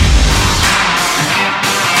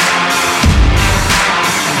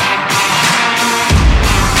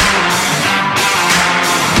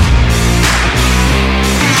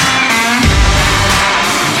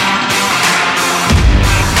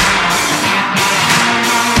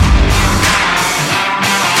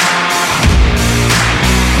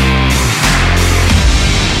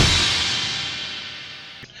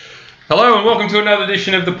welcome to another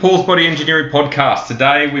edition of the Paul's Body Engineering Podcast.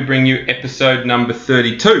 Today we bring you episode number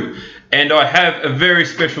 32, and I have a very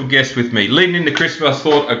special guest with me. Leading into Christmas, I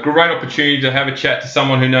thought a great opportunity to have a chat to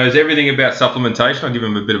someone who knows everything about supplementation. I'll give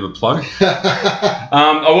him a bit of a plug.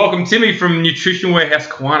 I welcome Timmy from Nutrition Warehouse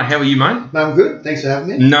Kiwana. How are you, mate? I'm good. Thanks for having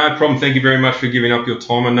me. No problem. Thank you very much for giving up your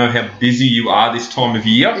time. I know how busy you are this time of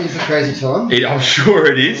year. It's a crazy time. I'm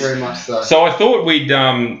sure it is. Very much so. So I thought we'd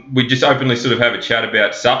just openly sort of have a chat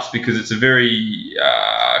about SUPs because it's a very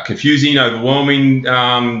confusing, overwhelming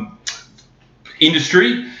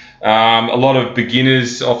industry. A lot of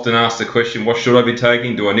beginners often ask the question, what should I be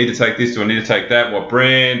taking? Do I need to take this? Do I need to take that? What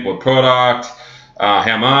brand? What product?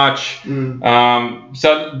 How much?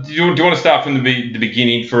 So do you want to start from the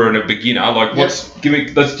beginning for a beginner? Like,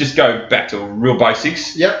 let's just go back to real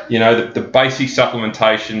basics. Yep. You know, the basic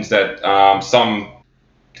supplementations that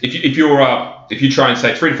if you train,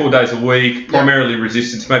 say, 3 to 4 days a week, primarily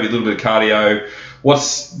resistance, maybe a little bit of cardio,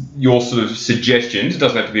 what's your sort of suggestions? It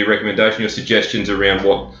doesn't have to be a recommendation. Your suggestions around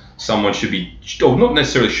what someone should be, or not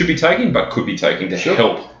necessarily should be taking, but could be taking to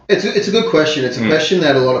help. It's a good question. It's a question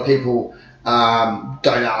that a lot of people don't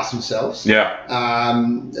ask themselves. Yeah.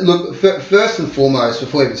 Look, first and foremost,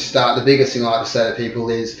 before we even start, the biggest thing I like to say to people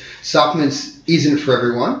is supplements isn't for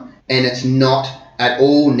everyone, and it's not at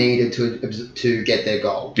all needed to get their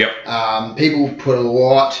goal. Yep. People put a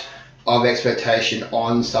lot of expectation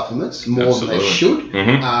on supplements, more than they should.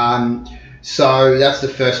 So that's the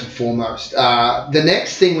first and foremost. The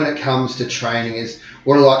next thing when it comes to training is,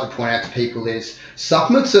 what I like to point out to people is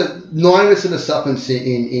supplements are 90% of supplements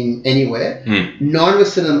in anywhere,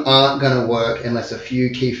 90% of them aren't going to work unless a few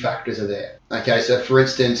key factors are there. Okay, so for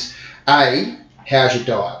instance, how's your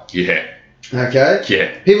diet? Yeah. Okay?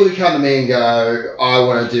 Yeah. People who come to me and go, I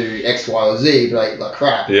want to do X, Y, or Z, but I eat like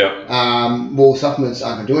crap. Yeah. Well, supplements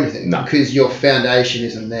aren't going to do anything because your foundation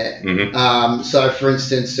isn't there. So, for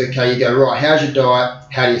instance, okay, you go, right, how's your diet?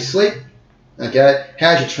 How do you sleep? Okay?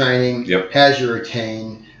 How's your training? Yep. How's your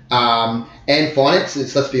routine? And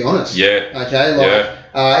finances, let's be honest. Yeah. Okay?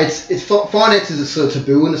 It's finances are sort of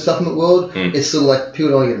taboo in the supplement world. It's sort of like people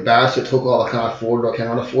don't want to get embarrassed or talk, I can't afford it or I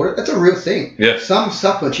cannot afford it. That's a real thing. Yeah. Some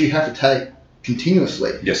supplements you have to take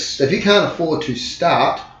continuously. Yes. So if you can't afford to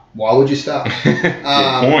start, why would you start? Good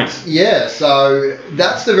point. Yeah, so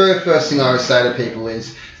that's the very first thing I would say to people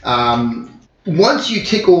is once you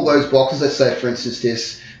tick all those boxes, let's say for instance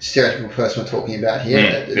this stereotypical person we're talking about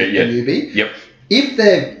here, the newbie, if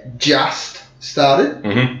they've just started,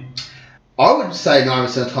 I would say 90%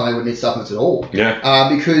 of the time they wouldn't need supplements at all.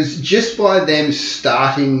 Yeah. Because just by them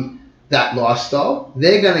starting that lifestyle,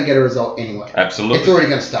 they're going to get a result anyway. Absolutely. It's already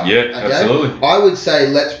going to start. Yeah, okay? absolutely. I would say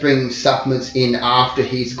let's bring supplements in after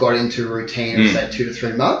he's got into a routine of say 2 to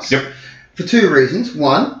 3 months. Yep. For 2 reasons.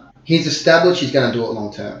 One, he's established he's going to do it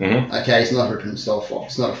long term. Okay, he's not ripping himself off.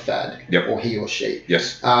 It's not a fad. Or he or she.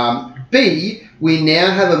 Yes. B, we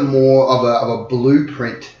now have a more of a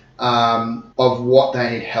blueprint of what they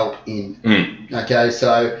need help in. Okay,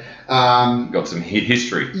 so got some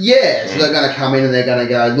history. Yeah, so they're going to come in and they're going to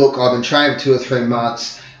go, look, I've been training for 2 or 3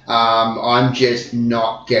 months. I'm just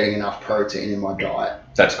not getting enough protein in my diet.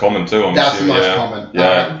 That's common too. That's the most common.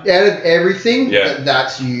 Out of everything,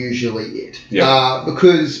 that's usually it.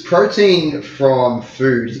 Because protein from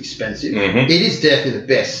food is expensive. It is definitely the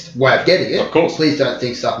best way of getting it. Of course. Please don't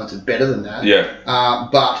think supplements are better than that. Yeah.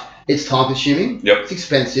 But it's time consuming. It's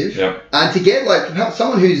expensive. And to get like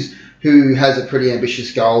someone who has a pretty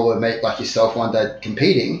ambitious goal of make like yourself one day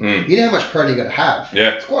competing, you know how much protein you're going to have.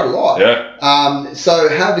 It's quite a lot. So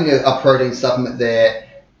having a protein supplement there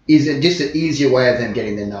is just an easier way of them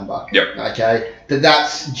getting their number. Okay.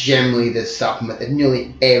 That's generally the supplement that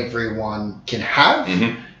nearly everyone can have.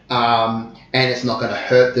 And it's not going to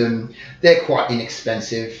hurt them. They're quite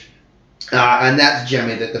inexpensive. And that's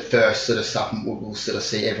generally the first sort of supplement we'll sort of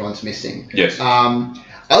see everyone's missing. Yes.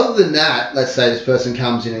 Other than that, let's say this person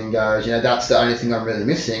comes in and goes, that's the only thing I'm really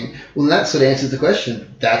missing. Well, that sort of answers the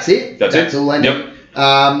question. That's it. That's all they need.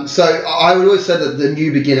 So I would always say that the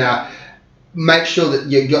new beginner, make sure that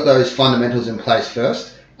you've got those fundamentals in place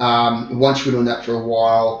first. Once you're doing that for a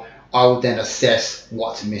while, I would then assess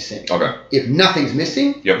what's missing. Okay. If nothing's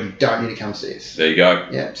missing, you don't need to come see us. There you go.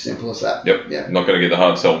 Yeah, simple as that. Not going to get the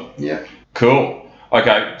hard sell. Cool.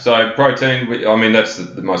 Okay, so protein, I mean, that's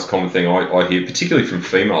the most common thing I hear, particularly from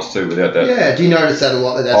females too, without that. Yeah, do you notice that a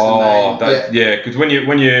lot? That's the main. Because when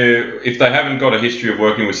you, if they haven't got a history of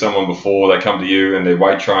working with someone before, they come to you and they're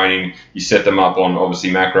weight training, you set them up on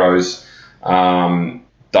obviously macros,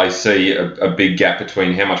 they see a big gap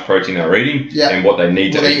between how much protein they're eating and what they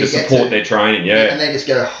need to eat to support their training. And they just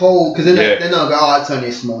go whole, because then they'll go, it's only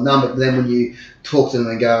a small number. But then when you talk to them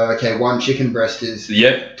and go, okay, one chicken breast is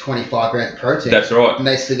 25 grams of protein. That's right. And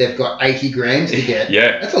they say they've got 80 grams to get.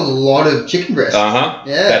 Yeah. That's a lot of chicken breasts. Yeah.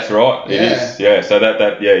 That's right. It is. Yeah. So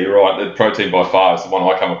you're right. The protein by far is the one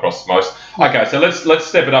I come across most. Okay, so let's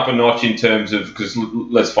step it up a notch in terms of, because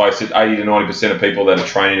let's face it, 80 to 90% of people that are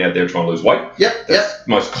training out there are trying to lose weight. Yep. That's the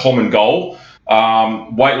most common goal.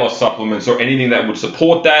 Weight loss supplements or anything that would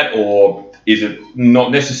support that, or is it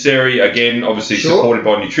not necessary? Again, obviously supported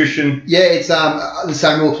by nutrition. Yeah, it's the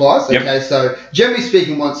same rule applies. Okay, so generally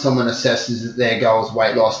speaking, once someone assesses that their goal is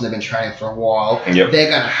weight loss and they've been training for a while, they're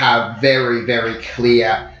going to have very, very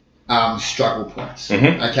clear struggle points.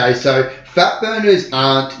 Okay, so fat burners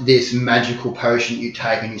aren't this magical potion you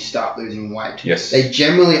take and you start losing weight. Yes. They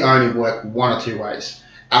generally only work one or two ways: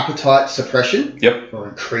 appetite suppression or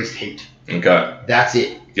increased heat. Okay. That's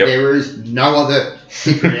it. There is no other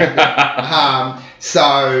secret out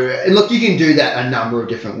there. And look, you can do that a number of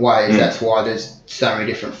different ways. That's why there's so many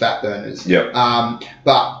different fat burners.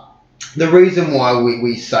 But the reason why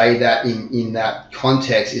we say that in that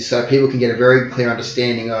context is so people can get a very clear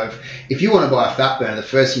understanding of, if you want to buy a fat burner, the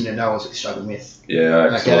first thing to know is what you're struggling with. Yeah,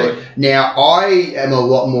 absolutely. Okay. Now, I am a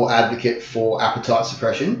lot more advocate for appetite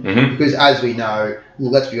suppression because, as we know,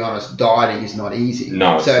 let's be honest, dieting is not easy.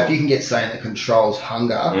 No. So if you can get something that controls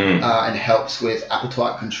hunger and helps with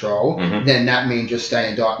appetite control, then that means you're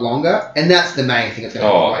staying in diet longer, and that's the main thing that's going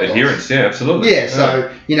to help weight loss. Adherence, yeah, absolutely. Yeah,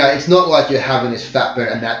 so it's not like you're having this fat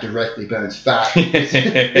burn and that directly burns fat.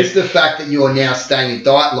 It's the fact that you're now staying in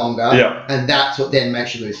diet longer, and that's what then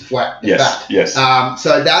makes you lose the fat. Yes.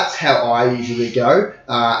 So that's how I usually go.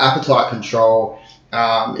 Appetite control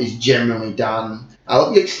is generally done.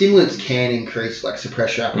 Stimulants can increase, like,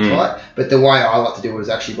 suppress your appetite, but the way I like to do it is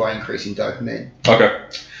actually by increasing dopamine. Okay.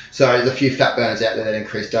 So there's a few fat burners out there that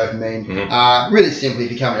increase dopamine. Really simply,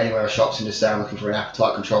 if you come to anywhere shops and just say, I'm looking for an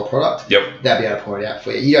appetite control product, they'll be able to point it out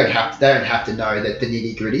for you. They don't have to know the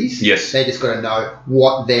nitty gritties. Yes. They just got to know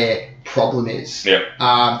what their problem is. Yep.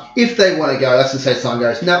 If they want to go, let's just say someone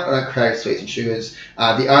goes, no, I don't crave sweets and sugars.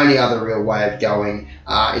 The only other real way of going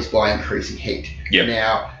is by increasing heat. Yep.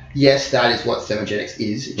 Now, yes, that is what thermogenics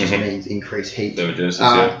is. It just means increased heat. Thermogenesis,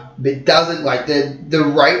 but it doesn't, like, the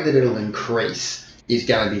rate that it'll increase is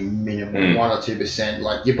going to be minimal, 1 or 2%.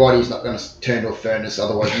 Like, your body's not going to turn to a furnace,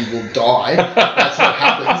 otherwise you will die. That's what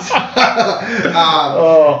happens.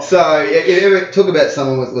 So if you ever talk about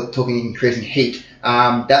someone with talking increasing heat,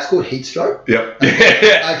 that's called heat stroke. Yep.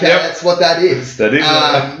 That's what that is. That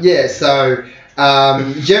is. So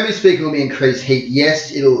generally speaking, when we increase heat,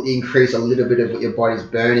 yes, it'll increase a little bit of what your body's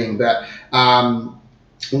burning, but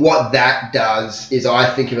what that does is, I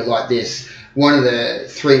think of it like this. One of the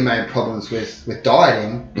three main problems with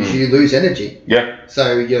dieting is you lose energy. Yeah.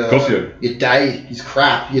 So your day is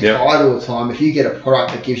crap. You're tired all the time. If you get a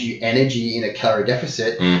product that gives you energy in a calorie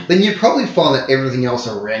deficit, then you probably find that everything else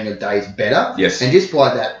around your day is better. Yes. And just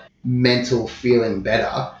by that mental feeling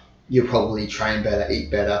better, you'll probably train better,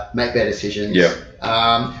 eat better, make better decisions. Yeah.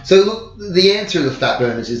 So look, the answer to the fat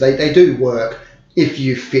burners is they do work if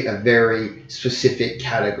you fit a very specific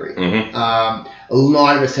category.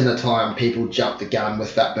 90% of the time, people jump the gun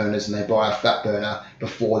with fat burners and they buy a fat burner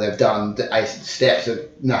before they've done the 8 steps of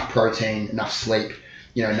enough protein, enough sleep,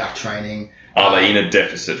 enough training. Are they in a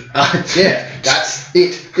deficit? Yeah, that's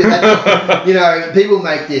it. People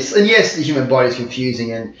make this, and yes, the human body is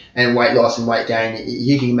confusing, and weight loss and weight gain,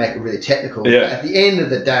 you can make it really technical. Yeah. But at the end of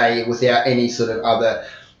the day, without any sort of other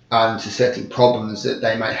unsuspecting problems that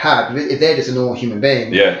they may have, if they're just a normal human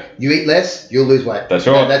being, you eat less, you'll lose weight. That's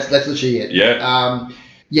right. That's literally it. Yeah.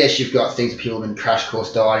 Yes, you've got things that people have been crash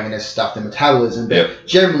course dieting and there's stuff in metabolism, but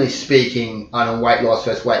generally speaking, on a weight loss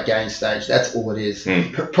versus weight gain stage, that's all it is.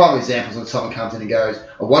 Prime examples when someone comes in and goes,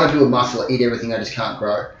 I want to build muscle, I eat everything, I just can't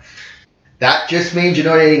grow. That just means you're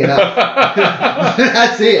not eating enough.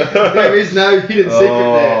 That's it. There is no hidden secret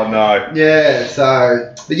there. Oh, no. Yeah,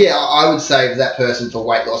 so, but yeah, I would say for that person for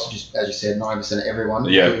weight loss, which is, as you said, 90% of everyone,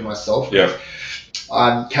 including myself. Yeah.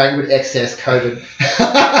 I'm carrying with excess COVID.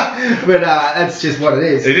 But that's just what it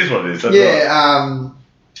is. It is what it is. That's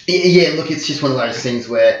right. Look, it's just one of those things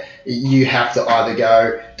where you have to either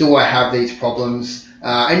go, do I have these problems?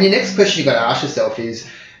 And your next question you've got to ask yourself is,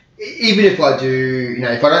 even if I do,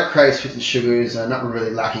 if I don't crave sweets and sugars and I'm not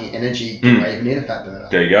really lacking energy, do I even need a fat burner?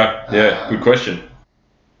 There you go. Yeah, good question.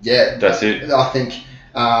 Yeah. That's it. I think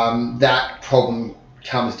that problem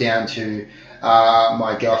comes down to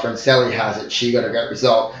my girlfriend Sally has it. She got a great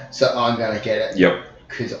result, so I'm going to get it. Yep.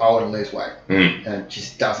 because I want to lose weight. And it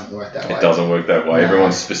just doesn't work that way. It doesn't work that way. No.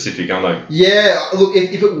 Everyone's specific, aren't they? Yeah. Look,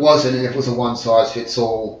 if it wasn't, and if it was a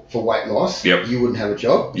one-size-fits-all for weight loss, you wouldn't have a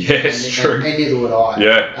job. Yes, true. And neither would I.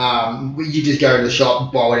 Yeah. You just go to the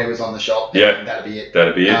shop, buy whatever's on the shop. Yeah. That'd be it.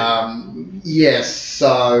 Yes,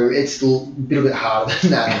 so it's a little bit harder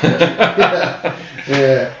than that.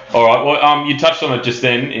 Yeah. All right. Well, you touched on it just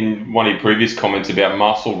then in one of your previous comments about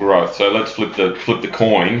muscle growth. So let's flip the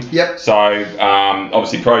coin. Yep. So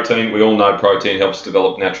obviously protein. We all know protein helps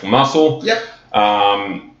develop natural muscle. Yep.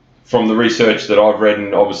 From the research that I've read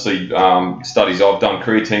and obviously studies I've done,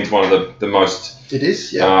 creatine's one of the most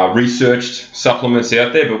researched supplements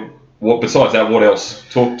out there. But besides that, what else?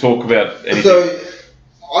 Talk about anything. So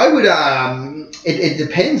I would. It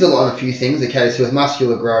depends a lot on a few things. Okay, so with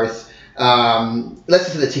muscular growth. Let's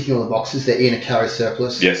say they're ticking all the boxes. They're in a calorie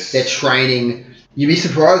surplus. Yes. They're training. You'd be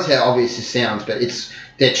surprised how obvious this sounds, but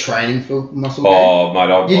they're training for muscle gain. Oh,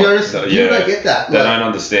 mate, you notice? You don't get that. They don't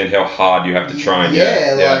understand how hard you have to train.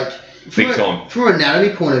 Big time. From an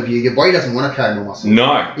anatomy point of view, your body doesn't want to carry more muscle.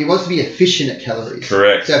 No. It wants to be efficient at calories.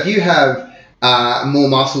 Correct. So if you have more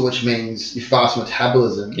muscle, which means you faster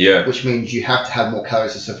metabolism, which means you have to have more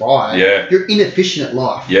calories to survive, you're inefficient at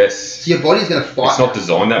life. Yes. So your body's going to fight. It's not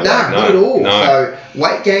designed that way. No, not at all. No. So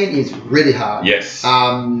weight gain is really hard. Yes.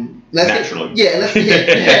 Naturally.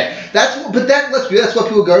 That's why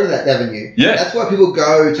people go to that avenue. Yeah. That's why people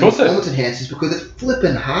go to performance enhancers, because it's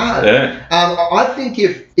flipping hard. Yeah. I think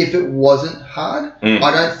if it wasn't hard,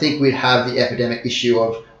 I don't think we'd have the epidemic issue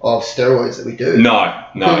of steroids that we do. No, I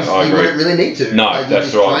agree. You wouldn't really need to. No,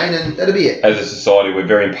 that's right. Train and that'll be it. As a society, we're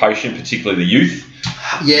very impatient, particularly the youth.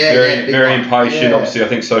 Very impatient. Yeah. Obviously, I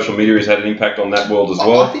think social media has had an impact on that world as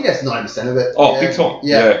well. I think that's 90% of it. Oh, big time.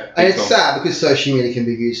 Yeah. And it's sad because social media can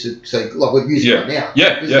be used like we're using it right now.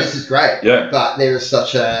 This is great. Yeah. But there is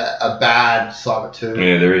such a bad side of it too.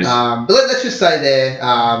 Yeah, there is. But let's just say they're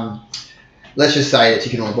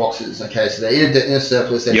ticking all the boxes. Okay, so they're in a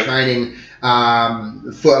surplus. They're training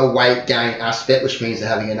for a weight gain aspect, which means they're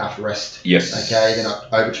having enough rest. Yes. Okay, they're not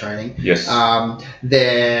overtraining. Yes.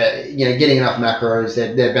 They're getting enough macros.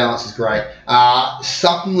 Their balance is great.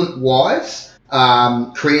 Supplement wise,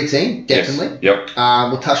 creatine definitely. Yes.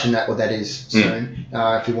 Yep. We'll touch on what that is soon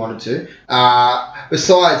if we wanted to.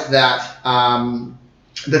 Besides that.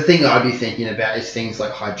 The thing I'd be thinking about is things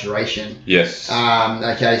like hydration. Yes.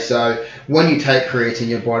 Okay, so when you take creatine,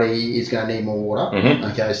 your body is going to need more water. Mm-hmm.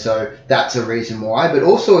 Okay, so that's a reason why. But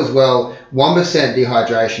also as well, 1%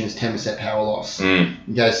 dehydration is 10% power loss.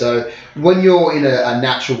 Okay, so when you're in a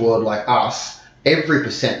natural world like us, every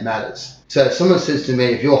percent matters. So if someone says to me,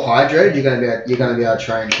 if you're hydrated, you're going to be able to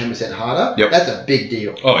train 10% harder. Yep. That's a big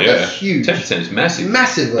deal. Oh yeah, that's huge. 10% is massive.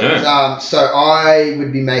 Massively. Yeah. So I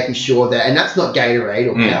would be making sure that, and that's not Gatorade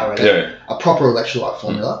or Powerade, a proper electrolyte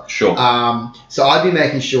formula. Sure. So I'd be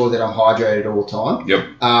making sure that I'm hydrated all the time. Yep.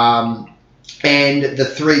 And the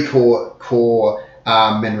three core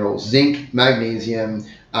minerals: zinc, magnesium,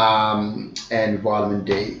 and vitamin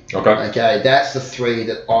D. Okay. That's the three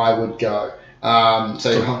that I would go.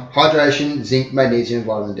 So hydration, zinc, magnesium,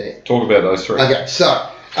 vitamin D. Talk about those three. Okay, so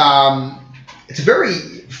it's a very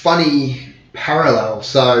funny parallel.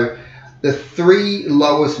 So the three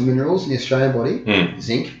lowest minerals in the Australian body,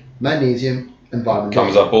 zinc, magnesium, and vitamin D.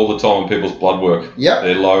 Comes up all the time in people's blood work. Yep.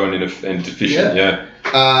 They're low and deficient,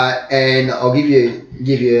 and I'll give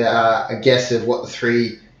you a guess of what the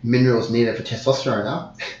three minerals needed for testosterone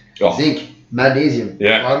are. Zinc, magnesium,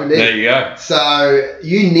 vitamin D. There you go. So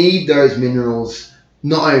you need those minerals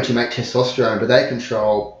not only to make testosterone, but they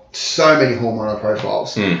control so many hormonal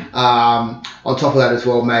profiles. On top of that as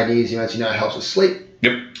well, magnesium, as you know, helps with sleep.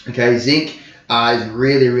 Yep. Okay, zinc is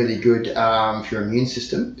really, really good for your immune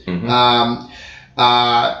system.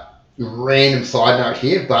 Random side note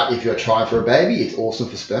here, but if you're trying for a baby, it's awesome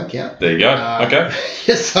for sperm count. There you go. Okay.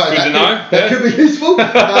 So good to know. That could be useful.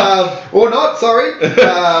 Or not, sorry.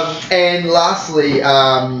 And lastly,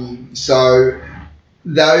 so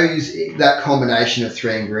that combination of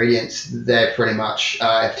three ingredients, they're pretty much,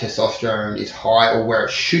 if testosterone is high or where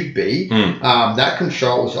it should be, that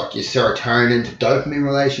controls like your serotonin to dopamine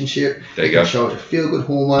relationship. There you go. Controls your feel-good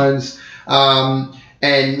hormones.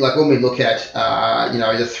 And like when we look at,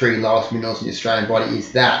 the three lowest minerals in the Australian body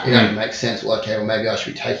is that, it only makes sense. Well, okay, maybe I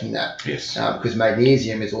should be taking that. Yes. Because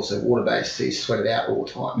magnesium is also water-based, so you sweat it out all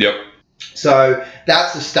the time. Yep. So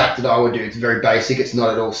that's the stack that I would do. It's very basic. It's not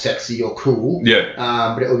at all sexy or cool. Yeah.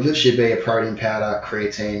 But it would literally be a protein powder,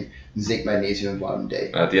 creatine, zinc, magnesium, and vitamin D.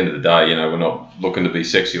 At the end of the day, we're not looking to be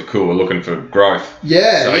sexy or cool. We're looking for growth.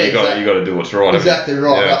 Yeah. So you got to do what's right. Exactly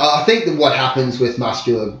right. Yeah. I think that what happens with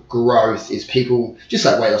muscular growth is people, just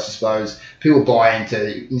like weight loss, I suppose, people buy into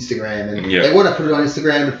Instagram and they want to put it on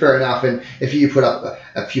Instagram, and fair enough. And if you put up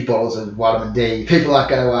a few bottles of vitamin D, people aren't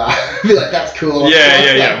going to be like, "That's cool." Wow.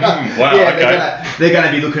 Okay. They're going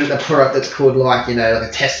to be looking at the product that's called like a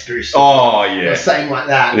test boost. Oh yeah. Or something like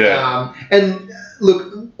that. Yeah. And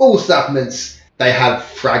look, all supplements, they have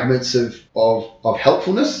fragments of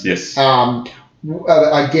helpfulness. Yes. Again,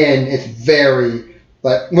 it's very,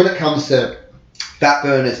 like, when it comes to fat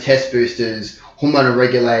burners, test boosters, hormonal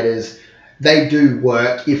regulators, they do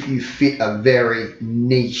work if you fit a very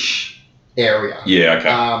niche area. Yeah,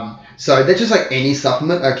 okay. So they're just like any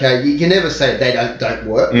supplement, okay? You can never say they don't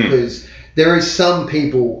work because there is some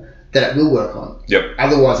people that it will work on. Yep.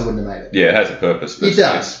 Otherwise, it wouldn't have made it. Yeah, it has a purpose. But it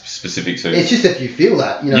does. It's specific to... It's just if you feel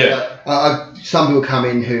that. Some people come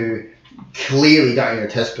in who clearly don't need a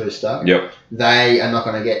test booster. Yep. They are not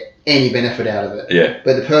going to get any benefit out of it. Yeah.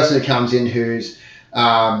 But the person who comes in who's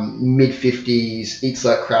mid-50s, eats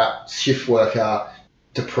like crap, shift worker,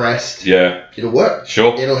 depressed, it'll work.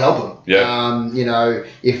 Sure. It'll help them. Yeah.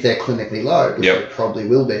 If they're clinically low, which they probably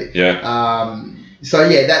will be. Yeah. So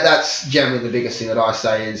that's generally the biggest thing that I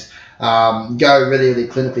say is go really, really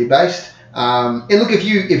clinically based. And look, if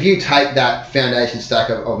you take that foundation stack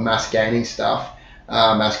of mass gaining stuff,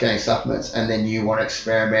 mass gaining supplements, and then you want to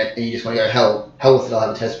experiment and you just want to go hell with it, I'll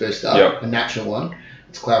have a test booster, a natural one.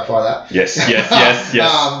 Let's clarify that. Yes.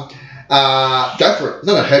 Go for it. It's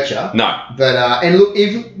not going to hurt you. No. But and look,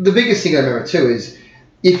 the biggest thing I remember too is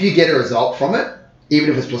if you get a result from it, even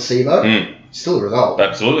if it's placebo. Still a result.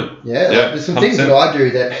 Absolutely. Yeah. There's some 100%. Things that I do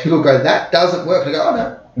that people go, that doesn't work. And I go, oh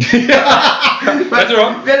no. That's all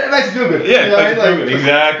right. It makes you feel good. Yeah, it makes you feel good.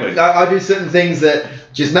 Exactly. I do certain things that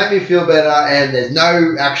just make me feel better, and there's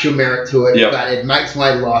no actual merit to it, but it makes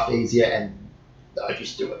my life easier, and I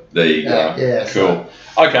just do it. There you go. Yeah. Cool.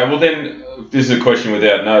 Okay, well then, this is a question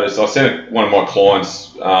without notice. I sent one of my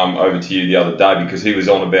clients over to you the other day because he was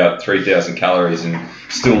on about 3,000 calories and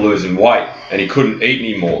still losing weight, and he couldn't eat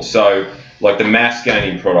anymore. So, like the mass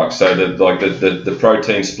gaining products, so the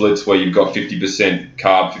protein splits where you've got 50%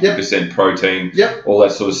 carb, 50% protein, all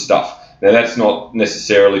that sort of stuff. Now, that's not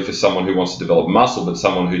necessarily for someone who wants to develop muscle, but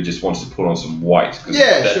someone who just wants to put on some weight. Sure.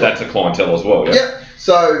 That's a clientele as well. Yeah.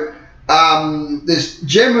 So there's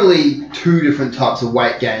generally two different types of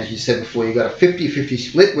weight gain, as you said before. You've got a 50-50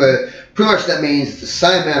 split where pretty much that means it's the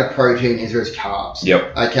same amount of protein as there is carbs.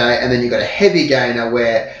 Yep. Okay, and then you've got a heavy gainer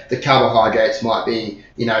where the carbohydrates might be,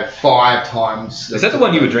 5 times. Is that the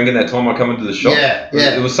one you were drinking that time I come into the shop? Yeah.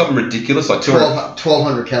 It was something ridiculous, like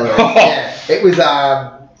 1,200 calories. Yeah, it was.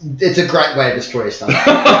 It's a great way to destroy your stomach.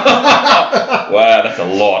 Wow, that's a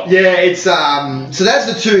lot. Yeah, it's so that's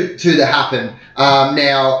the two that happen.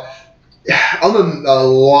 Now, I'm a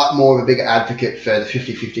lot more of a bigger advocate for the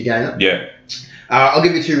 50-50 gainer. Yeah. I'll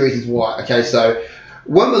give you 2 reasons why. Okay, so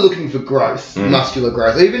when we're looking for growth, muscular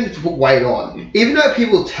growth, even to put weight on, even though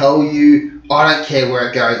people tell you, I don't care where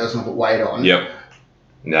it goes, I just want to put weight on. Yep.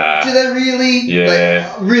 Nah. Do they really?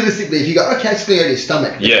 Yeah. Like, realistically, if you go, okay, it's going to go to your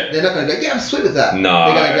stomach. Yeah. They're not going to go, yeah, I'm sweet with that.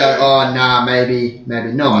 No. They're going to go, oh, nah, maybe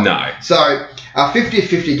not. No. So a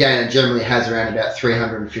 50-50 gainer generally has around about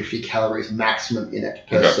 350 calories maximum in it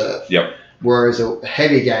per serve. Yep. Whereas a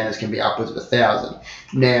heavy gainers can be upwards of 1,000.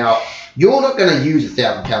 Now, you're not going to use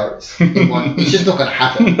 1,000 calories in one. It's just not going to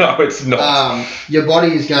happen. No, it's not. Your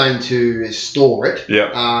body is going to store it.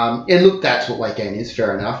 Yeah. And look, that's what weight gain is,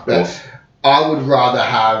 fair enough. But I would rather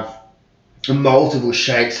have multiple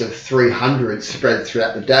shakes of 300 spread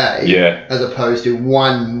throughout the day as opposed to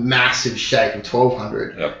one massive shake of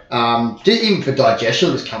 1,200. Yep. Even for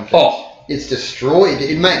digestional discomfort. It's destroyed.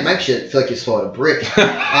 It makes you feel like you swallowed a brick.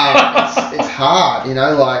 It's hard, and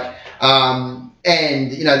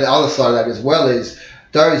the other side of that as well is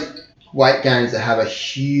those weight gains that have a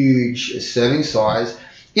huge serving size.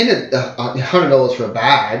 In $100 for a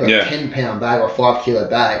bag, like a 10-pound bag or a 5-kilo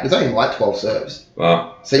bag, there's only like 12 serves.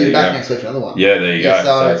 Wow. So you're back next week for another one. Yeah, there you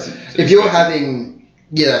go. So if you're having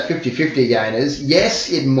 50-50 gainers, yes,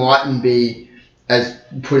 it mightn't be as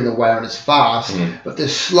putting the weight on as fast, but the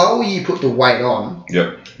slower you put the weight on,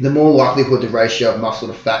 the more likelihood the ratio of muscle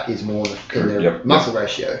to fat is more than the muscle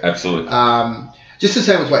ratio. Absolutely. Just the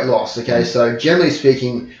same as weight loss, okay? So generally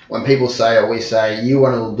speaking, when people say, or we say, you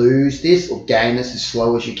want to lose this or gain this as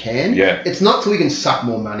slow as you can, it's not so we can suck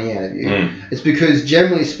more money out of you. It's because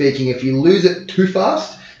generally speaking, if you lose it too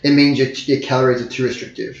fast, it means your calories are too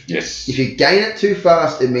restrictive. Yes. If you gain it too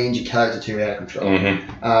fast, it means your calories are too out of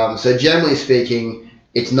control. So generally speaking,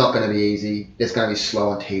 it's not going to be easy. It's going to be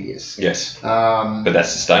slow and tedious. Yes. But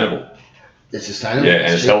that's sustainable. It's sustainable. Yeah,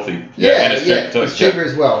 and it's healthy. Yeah, it's cheaper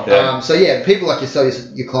as well. Yeah. People like yourself,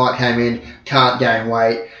 your client came in, can't gain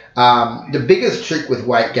weight. The biggest trick with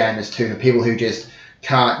weight gainers too, are people who just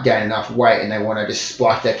can't gain enough weight and they want to just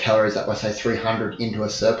spike their calories up by say 300 into a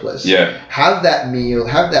surplus. Yeah. Have that meal,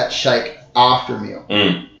 have that shake after a meal.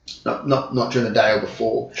 Mm. Not during the day or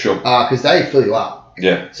before. Sure. Because they fill you up.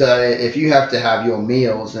 Yeah. So if you have to have your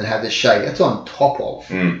meals and have the shake, that's on top of,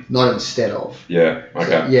 not instead of. Yeah.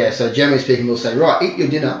 Okay. So generally speaking, we'll say, right, eat your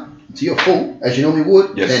dinner until you're full, as you normally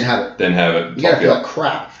would, then have it. Then have it. You're going to feel like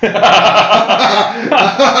crap.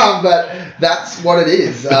 But that's what it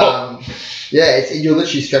is. You're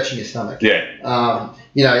literally stretching your stomach. Yeah.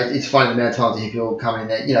 It's funny the amount of times I hear people come in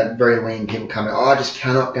there, very lean people come in, I just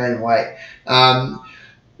cannot gain weight.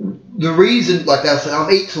 The reason, they'll say, I'll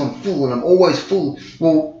eat till I'm full and I'm always full.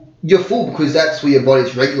 Well, you're full because that's where your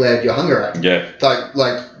body's regulated your hunger at. Yeah.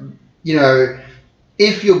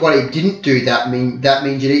 If your body didn't do that, that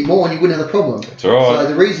means you'd eat more and you wouldn't have a problem. That's right. So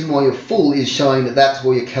the reason why you're full is showing that that's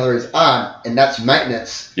where your calories are, and that's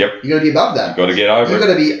maintenance. Yep. You've got to be above that. You've got to get over it. You've got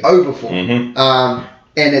to be over full. Mm-hmm.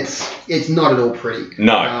 And it's not at all pretty.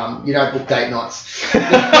 No. You don't book date nights. No,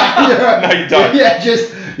 you don't. Yeah,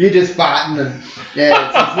 you're just farting and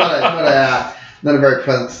it's not a very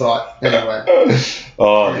pleasant sight. Anyway.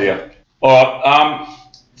 Oh dear. All right.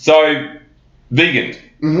 So vegan.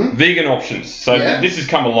 Mm-hmm. Vegan options. So this has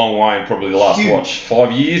come a long way in probably the last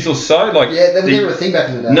 5 years or so. They were never a thing back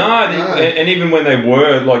in the day. No. And even when they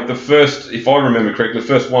were, the first, if I remember correctly, the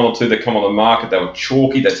first one or two that come on the market, they were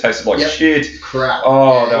chalky. They tasted like shit. Crap.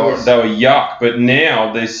 Oh, they were yuck. But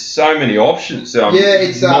now there's so many options.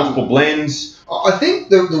 It's multiple blends. I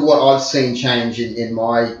think what I've seen change in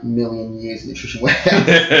my million years in nutrition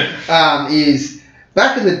warehouse is.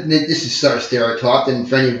 Back in this is so stereotyped, and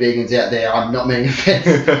for any vegans out there, I'm not meaning offense.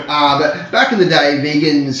 But back in the day,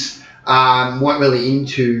 vegans weren't really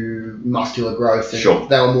into muscular growth, and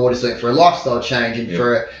they were more just looking for a lifestyle change and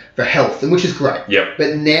for health, and which is great. Yep.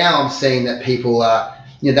 But now I'm seeing that people are,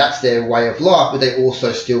 that's their way of life, but they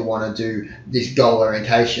also still want to do this goal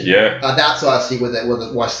orientation. Yeah. That's why I see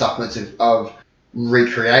why supplements have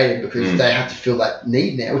recreated, because they have to feel that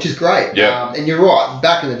need now, which is great. Yeah. And you're right,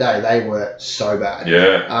 back in the day they were so bad.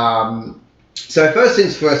 Yeah. So first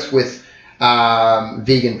things first with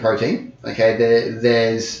vegan protein. Okay,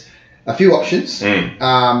 there's a few options,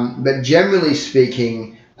 but generally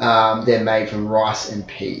speaking, they're made from rice and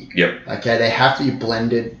pea. Yep. Okay, they have to be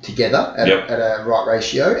blended together at a right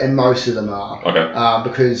ratio, and most of them are. Okay.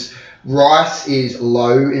 Because rice is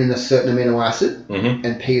low in a certain amino acid,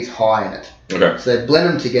 and pea is high in it. Okay. So they blend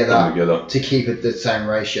them together to keep it the same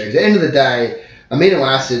ratio. At the end of the day, amino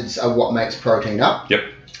acids are what makes protein up. Yep.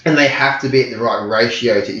 And they have to be at the right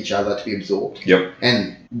ratio to each other to be absorbed. Yep.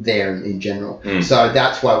 And there in general. So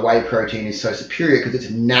that's why whey protein is so superior, because it's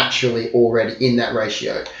naturally already in that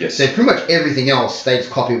ratio. Yes. So pretty much everything else, they just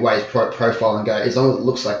copy whey's profile and go, as long as it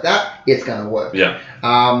looks like that, it's going to work. Yeah.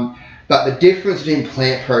 But the difference between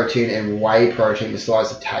plant protein and whey protein, besides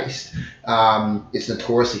the taste, it's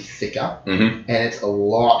notoriously thicker, and it's a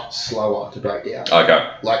lot slower to break down.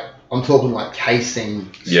 Okay. I'm talking casein.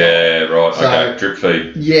 Yeah, right. So, okay, drip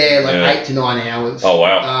feed. Yeah, 8 to 9 hours. Oh,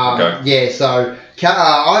 wow. Okay. Yeah, so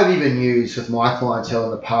I've even used, with my clientele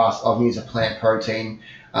in the past, I've used a plant protein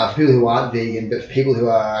for people who aren't vegan, but for people who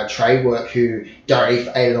are trade work who don't eat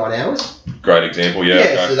for 8 or 9 hours. Great example, yeah.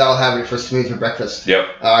 Yeah, so they'll have it for a smoothie for breakfast. Yep.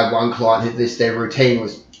 I had one client who their routine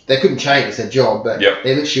was, they couldn't change, it's their job, but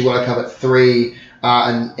they literally woke up at 3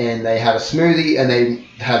 and they had a smoothie, and they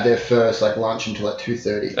had their first lunch until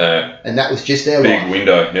 2:30, and that was just their big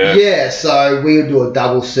window. Yeah, so we would do a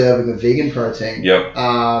double serving of vegan protein. Yep.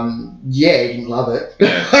 He didn't love it,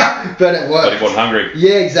 but it worked. But he wasn't hungry.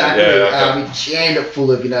 Yeah, exactly. Yeah, okay. We jammed it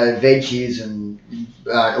full of veggies and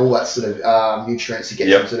all that sort of nutrients to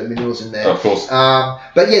get some sort of minerals in there. Of course.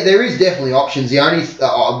 But yeah, there is definitely options. The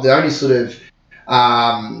only sort of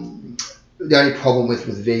the only problem with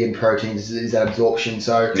vegan proteins is that absorption.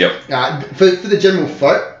 So for the general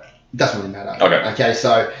folk, it doesn't really matter. Okay,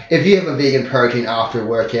 so if you have a vegan protein after a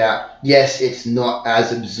workout, yes, it's not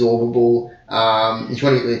as absorbable. If you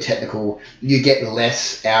want to get really technical, you get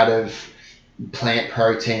less out of plant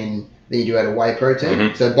protein than you do out of whey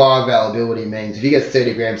protein. So bioavailability means if you get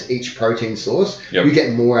 30 grams each protein source, you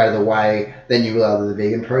get more out of the whey than you will out of the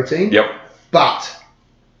vegan protein. But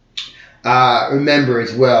remember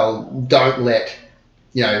as well, don't let,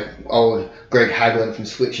 old Greg Hagelin from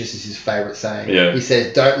Switches is his favourite saying. He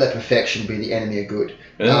says, don't let perfection be the enemy of good.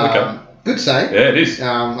 Good saying. Yeah, it is.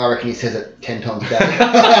 I reckon he says it 10 times a day.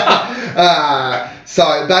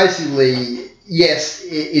 So basically, yes,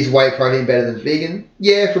 is whey protein better than vegan?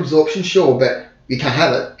 Yeah, for absorption, sure, but you can't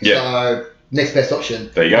have it. Yeah. So next best option.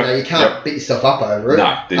 There you go. You can't beat yourself up over it. No,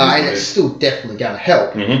 and it's still definitely going to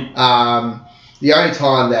help. Mm-hmm. The only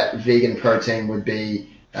time that vegan protein would be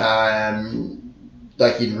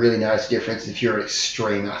like you'd really notice a difference if you're an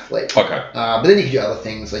extreme athlete. Okay. But then you could do other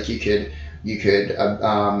things like you could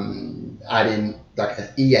add in like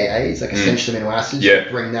EAAs, like essential amino acids, to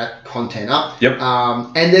bring that content up. Yep.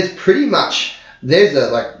 And there's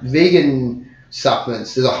vegan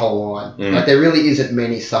supplements. There's a whole line. Like there really isn't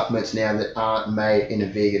many supplements now that aren't made in a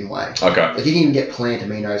vegan way. Okay. Like you can even get plant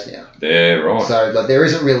aminos now. Yeah, right. So like there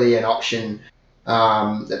isn't really an option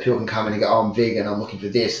that people can come in and go, oh, I'm vegan, I'm looking for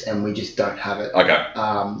this, and we just don't have it. Okay.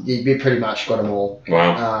 You pretty much got them all.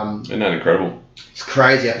 Wow. Isn't that incredible? It's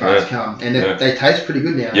crazy how far it's come, and they taste pretty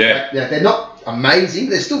good now. Yeah. Like, they're not amazing,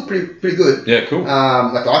 they're still pretty good. Yeah, cool.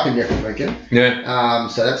 Like I can definitely drink it. Yeah.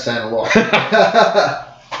 So that's saying a lot.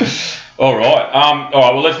 All right.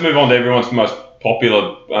 Well, let's move on to everyone's most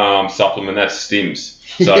popular supplement. That's Stims.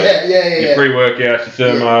 So your pre-workouts, your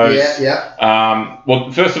thermos. Yeah.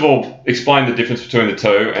 Well, first of all, explain the difference between the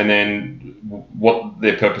two, and then what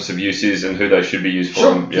their purpose of use is and who they should be used for.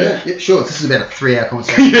 Sure. Yeah, sure. This is about a 3-hour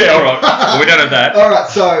conversation. Yeah. All right. Well, we don't have that. All right.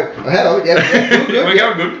 So, hello. Yeah. Good. We're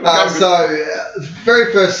going good. The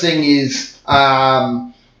very first thing is.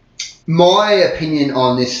 My opinion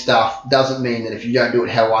on this stuff doesn't mean that if you don't do it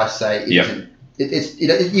how I say, you can take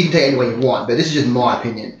it any way you want, but this is just my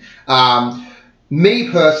opinion. Me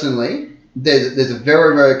personally, there's a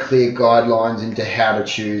very, very clear guidelines into how to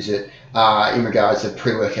choose it in regards to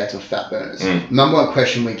pre-workouts or fat burners. Number one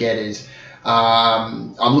question we get is,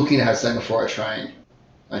 I'm looking to have something before I train.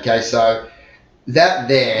 Okay, so that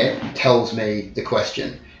there tells me the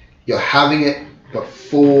question. You're having it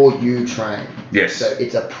before you train. Yes. So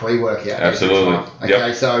it's a pre-workout. Absolutely.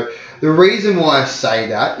 Okay, so the reason why I say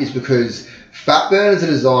that is because fat burners are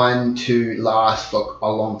designed to last for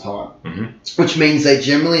a long time, which means they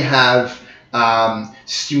generally have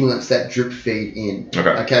stimulants that drip feed in.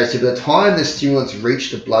 Okay, so by the time the stimulants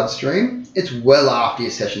reach the bloodstream, it's well after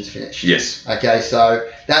your session's finished. Yes. Okay, so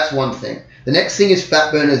that's one thing. The next thing is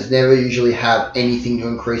fat burners never usually have anything to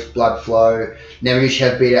increase blood flow, never usually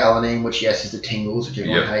have beta-alanine, which yes is the tingles, which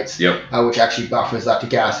everyone hates, which actually buffers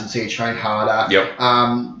lactic acid so you train harder.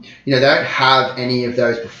 They don't have any of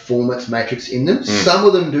those performance matrix in them. Some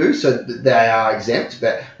of them do, so they are exempt,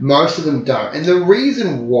 but most of them don't. And the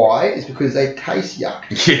reason why is because they taste yuck.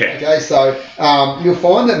 Yeah. Okay, so you'll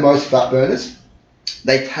find that most fat burners,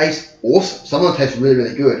 they taste awesome. Some of them taste really,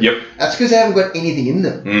 really good. That's because they haven't got anything in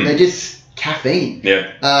them. They're just caffeine.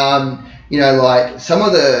 Like some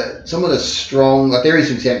of the strong, like there is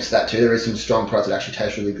some exempts to that too. There is some strong products that actually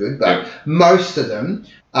taste really good, but most of them,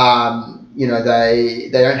 they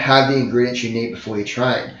don't have the ingredients you need before you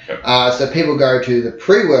train. So people go to the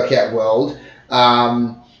pre-workout world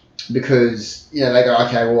because they go,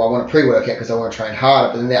 okay, well I want a pre-workout because I want to train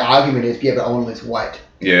harder, but then their argument is, but I want to lose weight.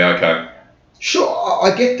 Yeah. Okay. Sure,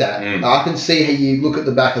 I get that. I can see how you look at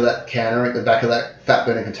the back of that counter, at the back of that fat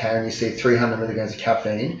burner container, and you see 300 milligrams of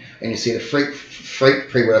caffeine, and you see the freak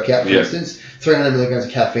pre-workout, for instance, 300 milligrams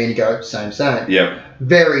of caffeine, you go, same.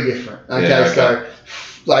 Very different. Okay, so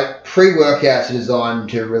like pre-workouts are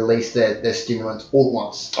designed to release their stimulants all at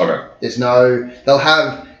once. They'll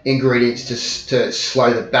have ingredients to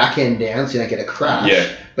slow the back end down so you don't get a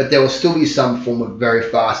crash, but there will still be some form of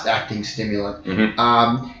very fast acting stimulant.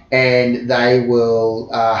 And they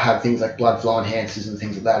will have things like blood flow enhancers and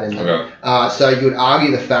things like that in them. So you would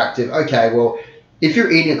argue the fact of, okay, well, if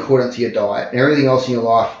you're eating according to your diet and everything else in your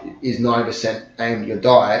life is 90% aimed at your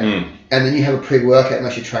diet, and then you have a pre-workout and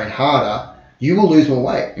makes you train harder, you will lose more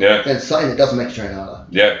weight than something that doesn't make you train harder.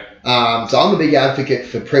 So I'm a big advocate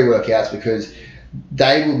for pre-workouts because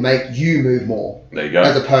they will make you move more. There you go.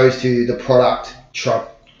 As opposed to the product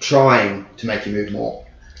trying to make you move more.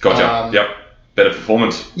 Gotcha. Better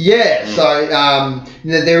performance. So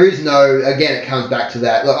there is no, again, it comes back to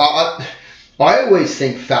that. Look, I always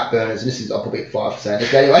think fat burners, and this is, I'll probably get 5%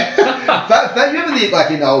 this anyway. Fat, you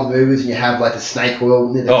remember in the old movies and you have like the snake oil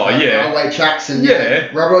and the railway tracks and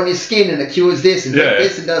rubber on your skin and it cures this and does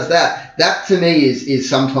this and does that. That to me is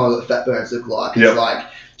sometimes what fat burners look like. It's like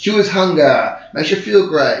cures hunger, makes you feel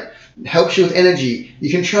great, helps you with energy. You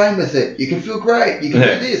can train with it. You can feel great. You can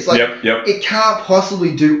do this. It can't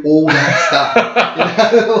possibly do all that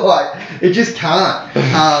stuff. It just can't.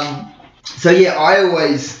 I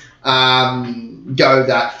always go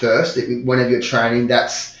that first. Whenever you're training,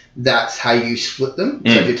 that's how you split them.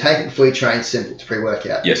 So if you take it before you train, simple, it's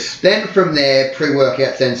pre-workout. Yes. Then from there,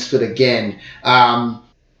 pre-workouts then split again.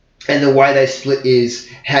 And the way they split is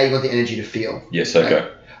how you want the energy to feel. Yes, okay.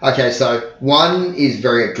 Okay, so one is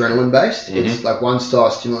very adrenaline based. It's like one style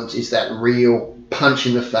of stimulants is that real punch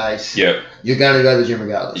in the face. Yep. You're going to go to the gym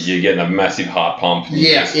regardless. You're getting a massive heart pump.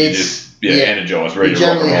 You're energized, ready you to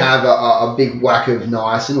rock and generally roll. have a big whack of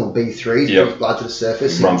niacin or B3 to push blood to the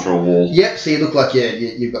surface. Run through a wall. Yep, so you look like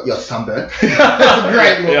you've got your sunburn. That's a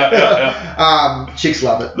great look. Chicks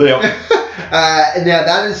love it. Now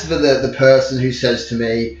that is for the person who says to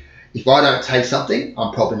me, if I don't take something,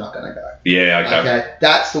 I'm probably not going to go. Yeah, okay.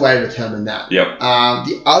 That's the way to determine that. Yep.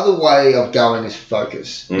 The other way of going is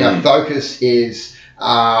focus. Now, focus is,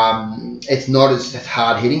 it's not as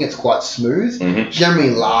hard hitting. It's quite smooth.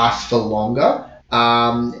 Generally lasts for longer.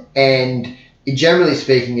 And generally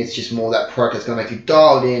speaking, it's just more that product that's going to make you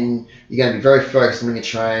dialed in. You're going to be very focused on when you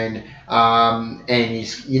train.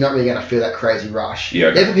 And you're not really going to feel that crazy rush. Yeah,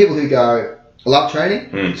 okay. They're for people who go, I love training,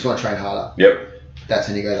 just want to train harder. Yep. That's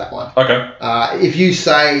when you go that one. Okay. If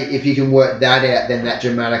you can work that out, then that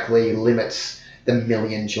dramatically limits the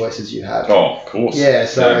million choices you have. Oh, of course. Yeah.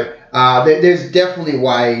 So there's definitely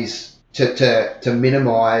ways to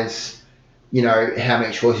minimise, how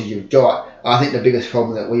many choices you've got. I think the biggest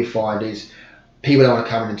problem that we find is people don't want to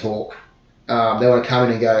come in and talk. They want to come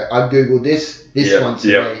in and go, I googled this one's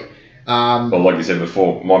me. Well, like you said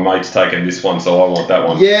before, my mate's taken this one, so I want that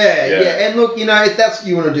one. Yeah. And look, if that's what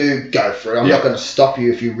you want to do, go for it. I'm not going to stop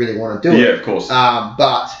you if you really want to do it. Yeah, of course.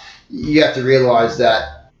 But you have to realise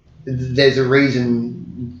that there's a reason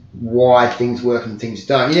why things work and things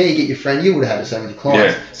don't. You get your friend, you would have had the same with your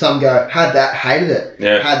clients. Yeah. Some go, had that, hated it.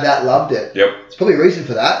 Yeah. Had that, loved it. Yep. There's probably a reason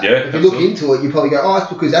for that. Yeah, if you look into it, you probably go, it's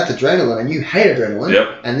because that's adrenaline and you hate adrenaline.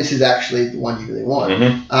 Yep. And this is actually the one you really want.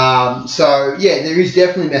 So, there is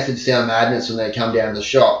definitely methods down madness when they come down to the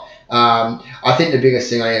shop. I think the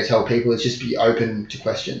biggest thing I need to tell people is just be open to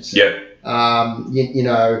questions. Yeah.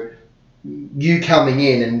 You coming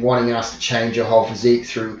in and wanting us to change your whole physique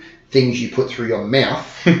through things you put through your mouth.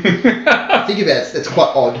 Think about it. It's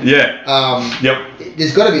quite odd. Yeah.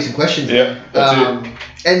 There's got to be some questions. Yeah. That's it.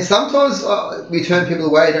 And sometimes we turn people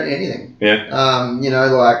away. They don't need anything. Yeah.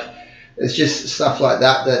 It's just stuff like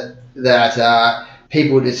that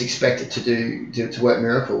people just expect it to do to work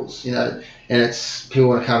miracles. And it's people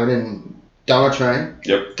want to come in and don't want to train.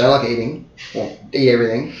 Yep. Don't like eating or eat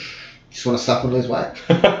everything. Just want to suck and lose weight.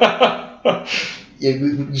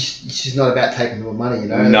 It's just not about taking more money,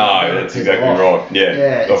 No, that's exactly right.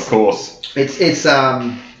 Yeah, of course. It's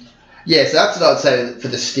so that's what I'd say for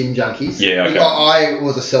the stim junkies. Yeah, okay. I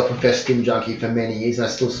was a self-professed stim junkie for many years, and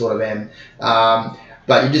I still sort of am.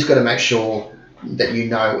 But you just got to make sure that you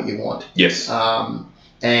know what you want. Yes.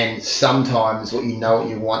 And sometimes what you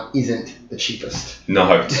want isn't the cheapest.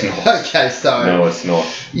 No, it's not. Okay, so no, it's not.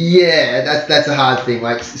 Yeah, that's a hard thing.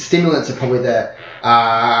 Like stimulants are probably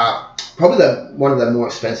one of the more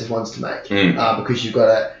expensive ones to make because you've got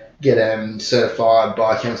to get them certified,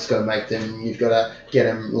 biochemists got to make them, you've got to get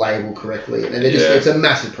them labelled correctly, and it's a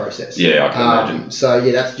massive process. Yeah, I can imagine. So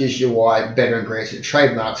that's just why better ingredients and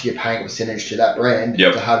trademarks, you're paying a percentage to that brand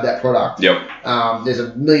to have that product. Yep. There's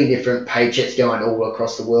a million different paychecks going all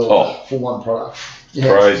across the world for one product.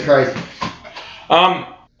 Crazy. It's crazy.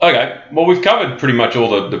 Okay, well we've covered pretty much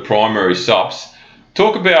all the primary subs.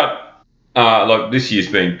 Talk about like this year's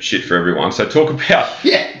been shit for everyone. So talk about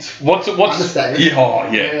what's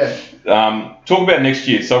talk about next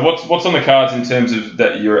year. So what's on the cards in terms of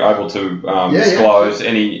that you're able to disclose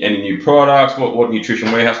any new products? What Nutrition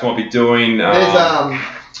Warehouse might be doing?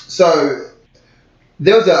 So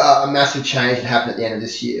there was a massive change that happened at the end of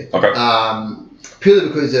this year. Okay. Purely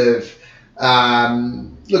because of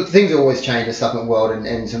look, things always change in the supplement world,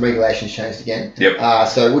 and some regulations changed again. Yep.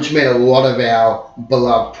 So which meant a lot of our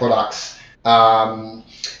beloved products.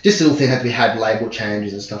 Just little things had to be had label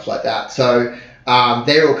changes and stuff like that. So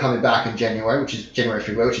they're all coming back in January,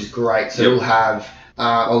 February, which is great. So we'll have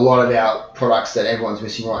a lot of our products that everyone's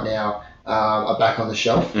missing right now are back on the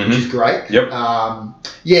shelf, which is great. Yep. And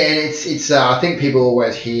it's I think people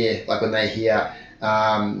always hear, like when they hear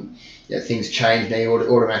things change, they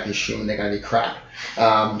automatically assume they're going to be crap.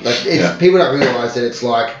 People don't realise that it's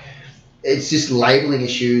like, it's just labeling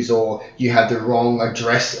issues, or you have the wrong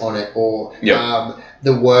address on it, or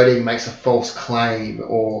the wording makes a false claim,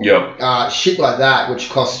 or shit like that,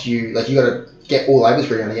 which costs you, like, you got to get all labels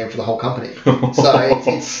redone again for the whole company. So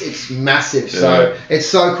it's massive. Yeah. So it's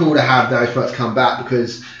so cool to have those products come back,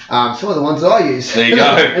 because some of the ones that I use, there you go.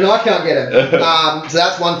 and I can't get them. So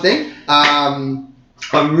that's one thing.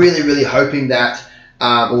 I'm really, really hoping that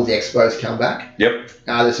all the expos come back. Yep.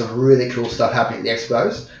 There's some really cool stuff happening at the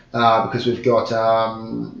expos. Because we've got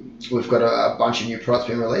we've got a bunch of new products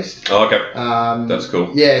being released. Oh, okay. That's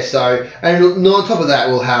cool. Yeah, so, and on top of that,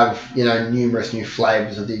 we'll have, numerous new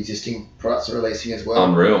flavours of the existing products we're releasing as well.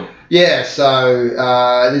 Unreal. Yeah, so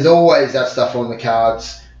there's always that stuff on the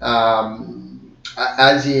cards.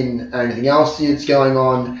 As in anything else that's going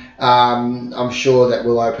on, I'm sure that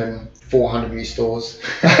we'll open 400 new stores.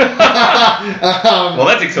 Well,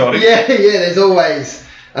 that's exciting. Yeah, there's always,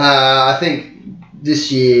 I think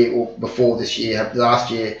this year, or before this year,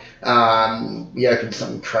 last year, we opened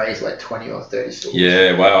something crazy, like 20 or 30 stores.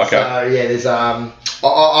 Yeah, wow, okay. So, yeah, there's,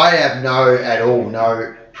 I have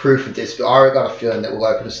no proof of this, but I got a feeling that we'll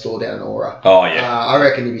open a store down in Aura. Oh, yeah. I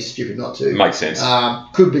reckon it'd be stupid not to. Makes sense.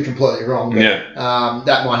 Could be completely wrong, but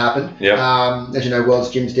that might happen. Yeah. As you know, World's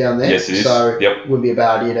Gym's down there. Yes, it is. So wouldn't be a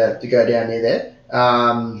bad idea to go down near there.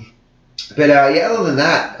 Other than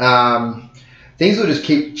that, things will just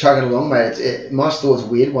keep chugging along, mate. My store's a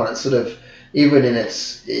weird one. It's sort of, even in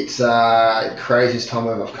its craziest time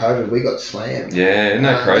of COVID, we got slammed. Yeah, isn't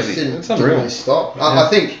that crazy? It's unreal. Didn't really stop. Yeah. I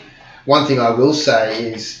think one thing I will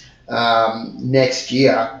say is next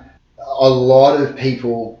year, a lot of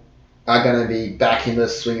people are going to be back in the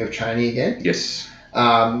swing of training again. Yes.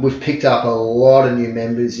 We've picked up a lot of new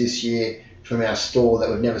members this year from our store that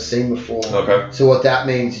we've never seen before. Okay. So what that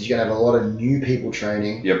means is you're going to have a lot of new people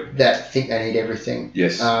training that think they need everything.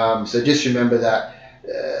 Yes. So just remember that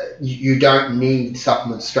you don't need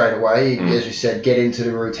supplements straight away. As you said, get into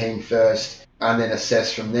the routine first and then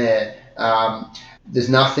assess from there. There's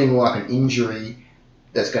nothing like an injury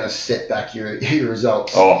that's going to set back your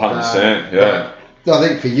results. Oh, 100%, yeah. I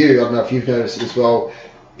think for you, I don't know if you've noticed it as well,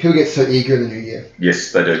 people get so eager in the new year.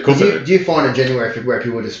 Yes, they do. Do you find in January, February,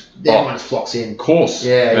 people everyone just flocks in? Of course.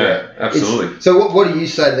 Yeah, absolutely. So what do you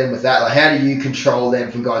say to them with that? Like, how do you control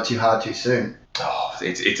them from going too hard too soon? Oh,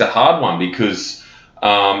 it's a hard one because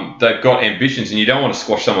they've got ambitions and you don't want to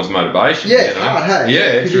squash someone's motivation. Yeah, it's hard, hey?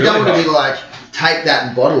 Yeah, because you don't want to be like, take that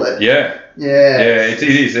and bottle it. Yeah. Yeah, it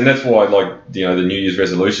is, and that's why, the New Year's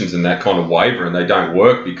resolutions and that kind of waver, and they don't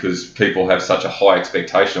work because people have such a high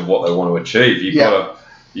expectation of what they want to achieve. You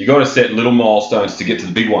got to set little milestones to get to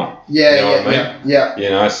the big one.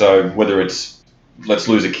 Yeah. So whether it's let's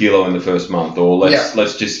lose a kilo in the first month, or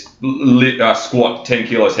let's just squat 10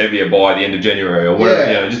 kilos heavier by the end of January, or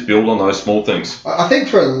whatever. Just build on those small things. I think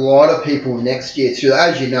for a lot of people next year too,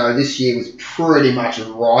 as you know, this year was pretty much a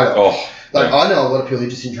write-off. I know a lot of people who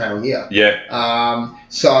just didn't train all year. Yeah.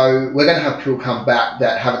 So we're going to have people come back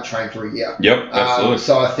that haven't trained for a year. Yep, absolutely.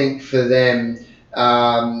 So I think for them,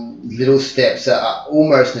 little steps are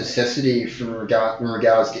almost necessity in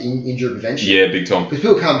regards to injury prevention. Yeah, big time. Because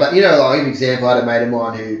people come back, like an example, I had a mate of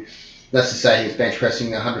mine who, let's just say he was bench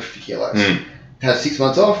pressing 150 kilos. Has 6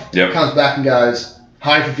 months off, comes back and goes,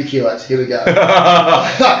 150 kilos, here we go. They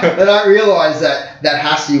don't realise that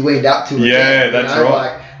has to be weaned up to. That's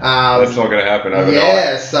right. That's not going to happen overnight.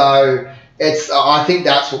 Yeah, so I think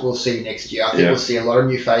that's what we'll see next year. I think we'll see a lot of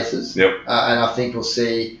new faces. Yep. And I think we'll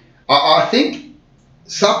see. I think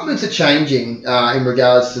supplements are changing in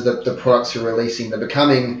regards to the products we're releasing. The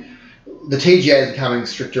TGA is becoming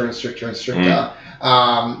stricter and stricter and stricter.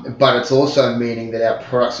 But it's also meaning that our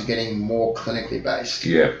products are getting more clinically based.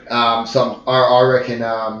 Yeah. So I reckon.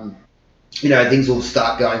 Things will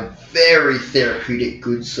start going very therapeutic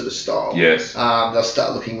goods sort of style. Yes. They'll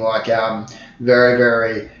start looking like very,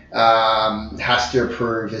 very has to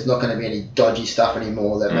approve. There's not going to be any dodgy stuff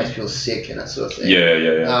anymore that makes people sick and that sort of thing.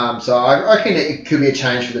 Yeah. So I reckon it could be a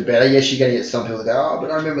change for the better. Yes, you're going to get some people that go, but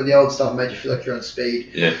I remember the old stuff made you feel like you're on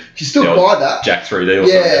speed. Yeah. If you still buy that. Jack 3D or something.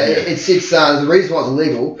 Yeah, it's the reason why it's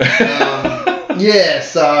illegal.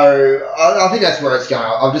 So I think that's where it's going.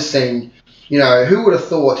 I've just seen, who would have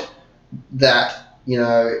thought that,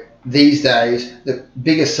 these days, the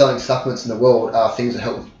biggest selling supplements in the world are things that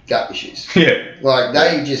help with gut issues. Yeah.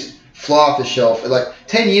 They just fly off the shelf.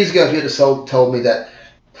 10 years ago, if you had told me that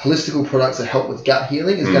holistical products that help with gut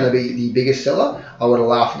healing is going to be the biggest seller, I would have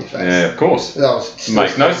laughed in your face. Yeah, of course.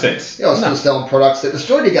 Makes no sense. I was still selling products that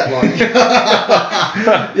destroyed your gut lining. So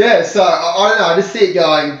I don't know. I just see it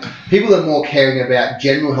going. People are more caring about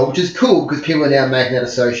general health, which is cool because people are now making that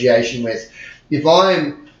association with, if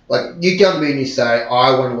I'm, you come to me and you say,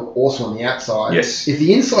 I want to look awesome on the outside. Yes. If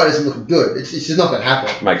the inside isn't looking good, it's just not going to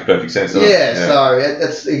happen. Makes perfect sense, doesn't it? So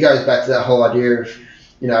it goes back to that whole idea of,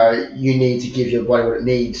 you need to give your body what it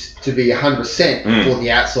needs to be 100% before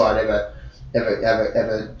the outside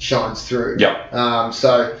ever shines through. Yep.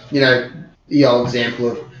 So, the old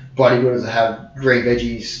example of bodybuilders that have green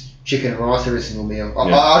veggies, chicken and rice every single meal.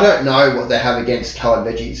 I don't know what they have against coloured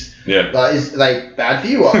veggies. Yeah. Are they bad for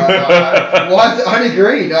you? Why is it only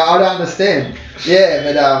green? I don't understand. Yeah,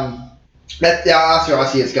 but That's where I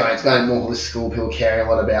see it's going. It's going more holistic. People caring a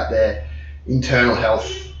lot about their internal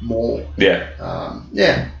health more. Yeah.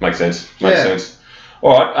 Yeah. Makes sense. Makes sense.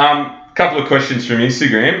 All right. Couple of questions from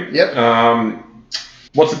Instagram. Yep.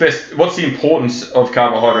 What's the importance of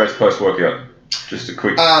carbohydrates post workout? Just a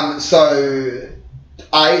quick. So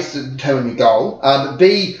A is to determine your goal.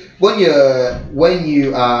 B, when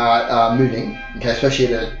you are moving, okay, especially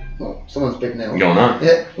someone's big now. Going on.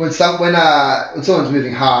 Yeah. When someone's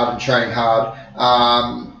moving hard and training hard,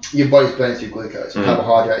 your body's burning through glucose,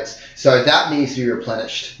 carbohydrates. So that needs to be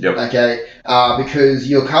replenished. Yep. Okay. Because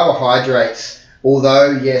your carbohydrates,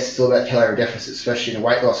 although yes, it's all about calorie deficit, especially in the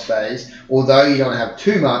weight loss phase. Although you don't have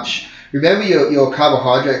too much, remember your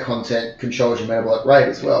carbohydrate content controls your metabolic rate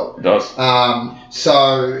as well. It does.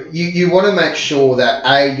 So you want to make sure that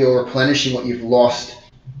A, you're replenishing what you've lost,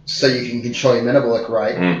 so you can control your metabolic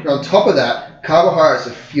rate. But on top of that, carbohydrates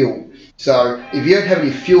are fuel. So if you don't have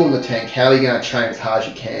any fuel in the tank, how are you going to train as hard as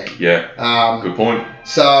you can? Yeah. Good point.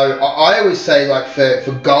 So I always say, like,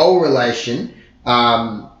 for goal relation,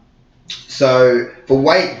 so for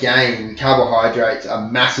weight gain, carbohydrates are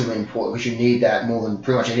massively important because you need that more than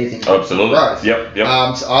pretty much anything. Absolutely. Growth.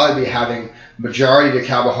 Yep. So I would be having majority of the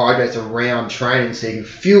carbohydrates around training, so you can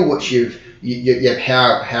fuel what how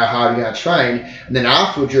hard you're going to train, and then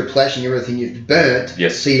afterwards you're replenishing everything you've burnt,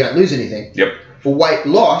 so you don't lose anything. Yep. For weight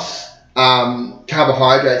loss,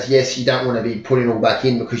 carbohydrates, yes, you don't want to be putting it all back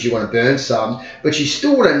in because you want to burn some, but you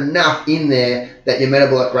still want enough in there that your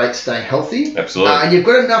metabolic rate's staying healthy. Absolutely. And you've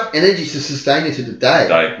got enough energy to sustain you through the day.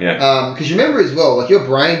 Because remember as well, like, your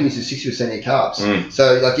brain uses 60% of your carbs.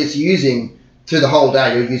 So like, it's using, through the whole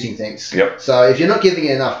day, you're using things. Yep. So if you're not giving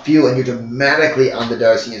it enough fuel and you're dramatically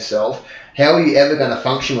underdosing yourself, how are you ever going to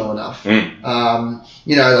function well enough?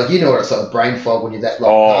 You know what it's like, brain fog when you're that low.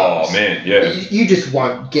 Oh, man, yeah. You just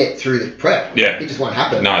won't get through the prep. Yeah. It just won't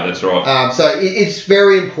happen. No, that's right. So it's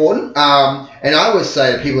very important. And I always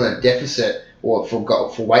say to people in a deficit or for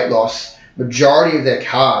weight loss, majority of their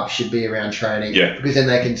carbs should be around training. Yeah. Because then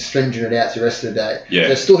they can stringent it out the rest of the day. Yeah. So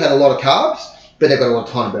they still had a lot of carbs, but they've got a lot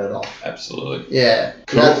of time to burn it off. Absolutely. Yeah.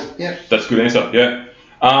 Cool. That's a good answer. Yeah.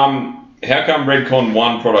 How come Redcon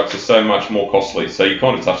 1 products are so much more costly? So you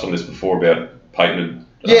kind of touched on this before about patented.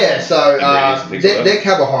 So their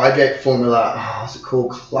carbohydrate formula, what's it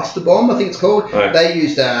called? Cluster Bomb, I think it's called. Yeah. They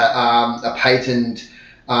used a patent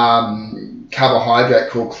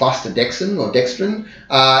carbohydrate called cluster dextrin.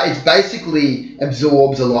 It basically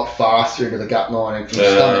absorbs a lot faster into the gut lining from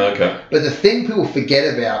the stomach. Okay. But the thing people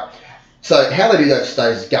forget about, so how they do those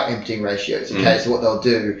studies is gut emptying ratios. Okay, so what they'll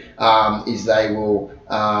do is they will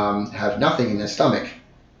have nothing in their stomach,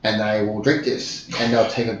 and they will drink this, and they'll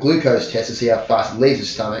take a glucose test to see how fast it leaves the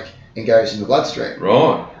stomach and goes in the bloodstream.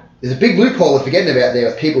 Right. There's a big loophole they're forgetting about there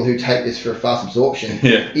with people who take this for a fast absorption.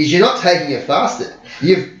 Is you're not taking it fasted.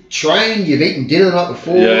 You've trained, you've eaten dinner the night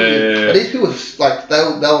before. But these people, like,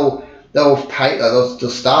 they'll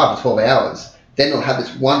starve for 12 hours. Then they'll have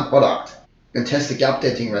this one product and test the gut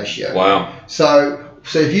emptying ratio. Wow. So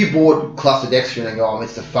if you bought cluster dextrin and go,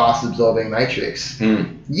 it's the fast absorbing matrix.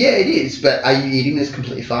 Yeah, it is, but are you eating this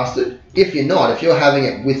completely fasted? If you're not, if you're having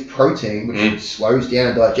it with protein, which slows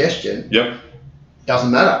down digestion,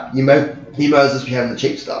 doesn't matter. You may as well be having the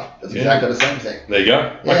cheap stuff. That's exactly the same thing. There you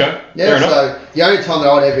go. Yeah. Okay. Yeah. Fair enough. So the only time that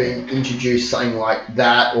I would ever introduce something like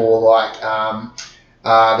that, or like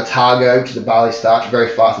Vitargo, which is a barley starch, very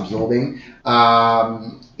fast absorbing,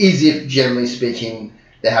 is if, generally speaking,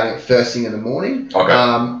 they're having it first thing in the morning,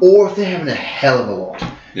 or if they're having a hell of a lot.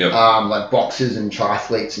 Like boxers and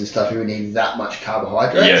triathletes and stuff who need that much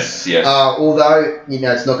carbohydrates. Yes. Although,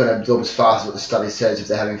 it's not going to absorb as fast as what the study says if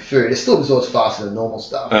they're having food. It still absorbs faster than normal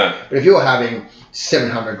stuff. But if you're having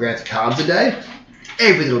 700 grams of carbs a day,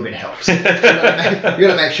 every little bit helps. You've got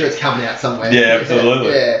to make sure it's coming out somewhere. Yeah,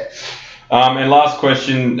 absolutely. Yeah. And last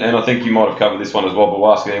question, and I think you might have covered this one as well, but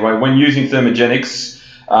we'll ask it anyway. When using thermogenics,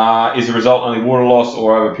 is the result only water loss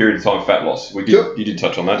or over a period of time fat loss? You did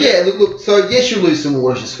touch on that. Yeah, look. So yes, you'll lose some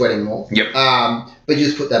water if you're sweating more. Yep. But you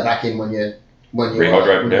just put that back in when you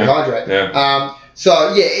rehydrate. Rehydrate. Yeah.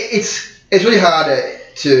 So yeah, it's really hard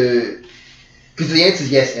to. Because the answer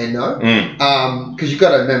is yes and no. Because you've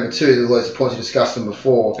got to remember too, those points we discussed them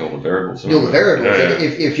before. All the variables. Yeah.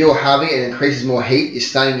 If you're having it, it increases more heat, you're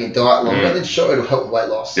staying in your diet longer, then sure, it'll help with weight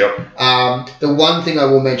loss. Yep. The one thing I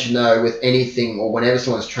will mention though, with anything or whenever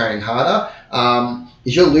someone's training harder,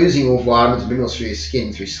 is you're losing all vitamins and minerals through your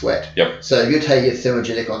skin through sweat. Yep. So if you're taking a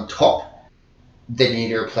thermogenic on top, then you need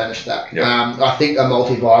to replenish that. Yep. I think a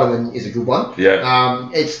multivitamin is a good one. Yeah.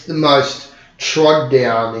 It's the most trod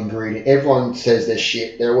down ingredient. Everyone says they're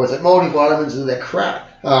shit. They're always like multivitamins and they're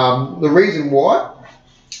crap. The reason why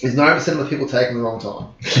is 90% of the people taking the wrong time.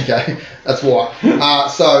 Okay, that's why.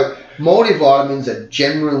 So multivitamins are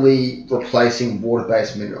generally replacing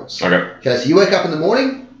water-based minerals. Okay, so you wake up in the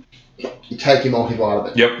morning, you take your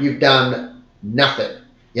multivitamin. Yep. You've done nothing.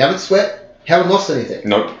 You haven't sweat, haven't lost anything.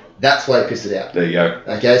 Nope. That's why you pissed it out. There you go.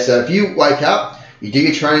 Okay, so if you wake up, you do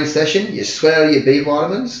your training session, you sweat out your B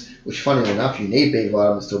vitamins, which funnily enough, you need B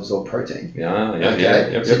vitamins to absorb protein.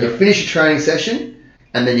 So you finish your training session,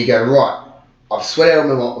 and then you go, right, I've sweated out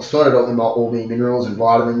all my minerals and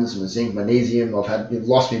vitamins, my zinc, magnesium, I've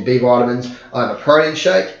lost my B vitamins, I have a protein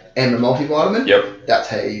shake and a multivitamin. Yep. That's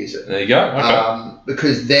how you use it. There you go. Okay.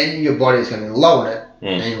 Because then your body is going to lower it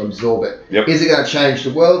and you absorb it. Yep. Is it going to change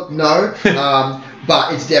the world? No.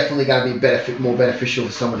 But it's definitely going to be more beneficial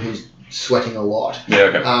for someone who's sweating a lot. Yeah,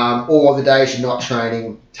 okay. Or the days you're not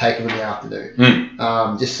training, take them in the afternoon.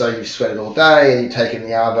 Just so you've sweated all day and you take it in the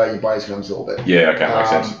arvo, your body's going to absorb it. Yeah, okay, makes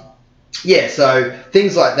sense. Yeah, so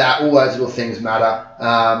things like that, all those little things matter.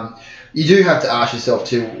 You do have to ask yourself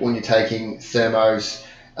too when you're taking thermos,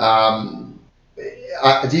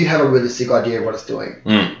 do you have a realistic idea of what it's doing?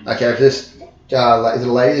 Okay, if this is it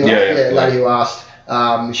a lady? Lady who asked,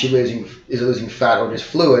 is it losing fat or just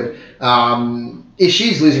fluid? If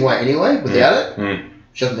she's losing weight anyway without it,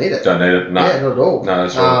 she doesn't need it. Don't need it. No. Yeah, not at all. No,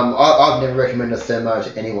 that's right. I've never recommended a thermo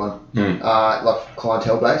to anyone, like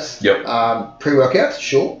clientele base. Yep. Pre-workouts,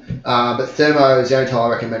 sure. But thermo is the only time I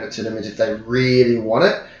recommend it to them is if they really want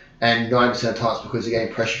it, and 90% of the time it's because they're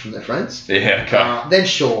getting pressure from their friends. Yeah, okay. Then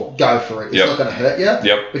sure, go for it. It's not going to hurt you.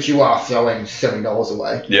 Yep. But you are throwing $70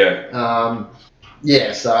 away. Yeah.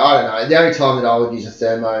 Yeah, so I don't know. The only time that I would use a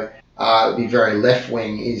thermo, it would be very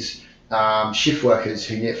left-wing, is shift workers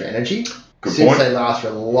who need it for energy. Good Since point. they last for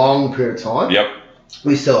a long period of time. Yep.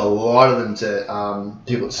 We sell a lot of them to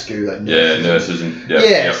people at school, like nurses and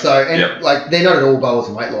like they're not at all bubbles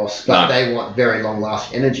in weight loss, but they want very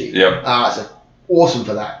long-lasting energy. Yep. So awesome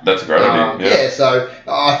for that. That's a great idea. Yeah, so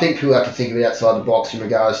I think people have to think of it outside the box in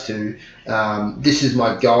regards to this is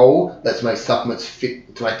my goal. Let's make supplements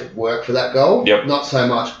fit to make it work for that goal. Yep. Not so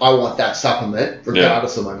much I want that supplement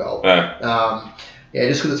regardless of my goal. Yeah,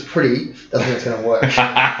 just because it's pretty doesn't mean it's going to work.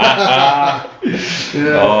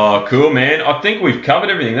 Oh, cool, man. I think we've covered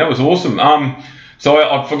everything. That was awesome. So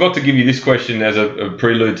I forgot to give you this question as a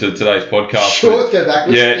prelude to today's podcast. Sure, let's go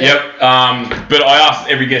backwards. Yep. But I asked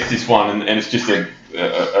every guest this one, and it's just an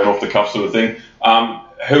off-the-cuff sort of thing.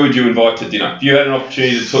 Who would you invite to dinner? If you had an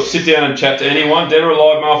opportunity to sit down and chat to anyone, dead or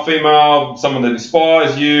alive, male, female, someone that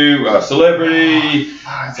inspires you, a celebrity,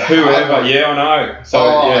 whoever. Yeah, I know. So,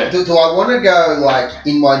 do I want to go like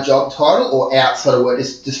in my job title or outside of work?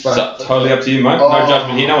 Just totally up to you, mate. No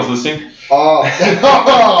judgment here. No one's listening.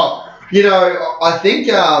 You know, I think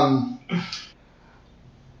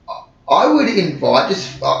I would invite.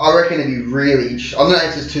 I reckon it'd be really interesting. I'm going to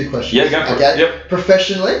answer 2 questions. Yeah, go for it. Yep.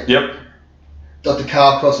 Professionally. Yep. Dr.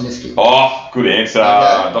 Carl Krasniqi. Oh, good answer,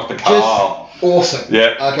 Dr. Carl. Just awesome.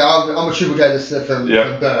 Yeah. Okay, I'm a Triple J listener from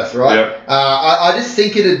birth, right? Yep. I just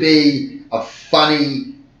think it'd be a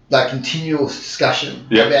funny, like, continuous discussion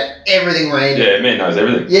about everything random. Yeah, man knows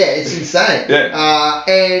everything. Yeah, it's insane. Yeah.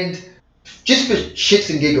 And just for shits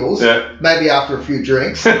and giggles, maybe after a few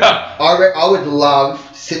drinks, I would love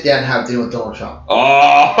to sit down and have dinner with Donald Trump. Oh.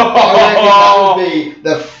 I reckon that would be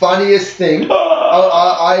the funniest thing.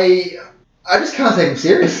 I just can't take him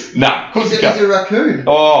serious. No. He's a raccoon.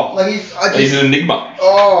 Oh. Like he's an enigma.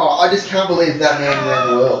 Oh, I just can't believe that man ran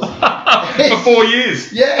the world. For 4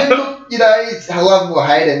 years. Yeah, and look, you know, I love him or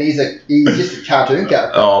hate him. He's just a cartoon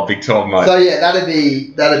character. Oh, big time, mate. So yeah, that'd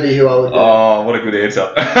be who I would do. Oh, what a good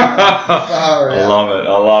answer. I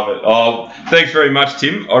love it. Oh, thanks very much,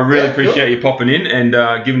 Tim. I really appreciate you popping in and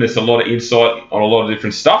giving us a lot of insight on a lot of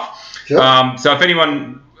different stuff. Sure. So if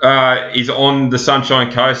anyone is on the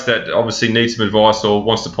Sunshine Coast that obviously needs some advice or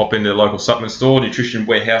wants to pop into the local supplement store, Nutrition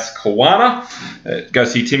Warehouse Kawana, go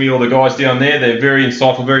see Timmy or the guys down there. They're very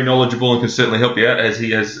insightful, very knowledgeable, and can certainly help you out, as he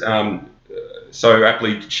has so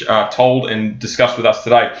aptly told and discussed with us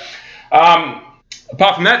today.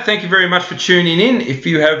 Apart from that, thank you very much for tuning in. If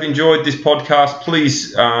you have enjoyed this podcast,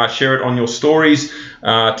 please share it on your stories.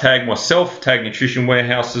 Tag myself, tag Nutrition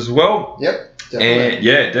Warehouse as well. Yep, definitely.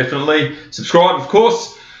 And definitely. Subscribe, of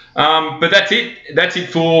course. But that's it. That's it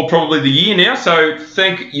for probably the year now. So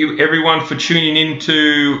thank you, everyone, for tuning in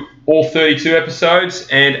to all 32 episodes.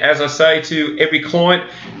 And as I say to every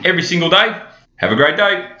client every single day, have a great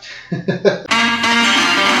day.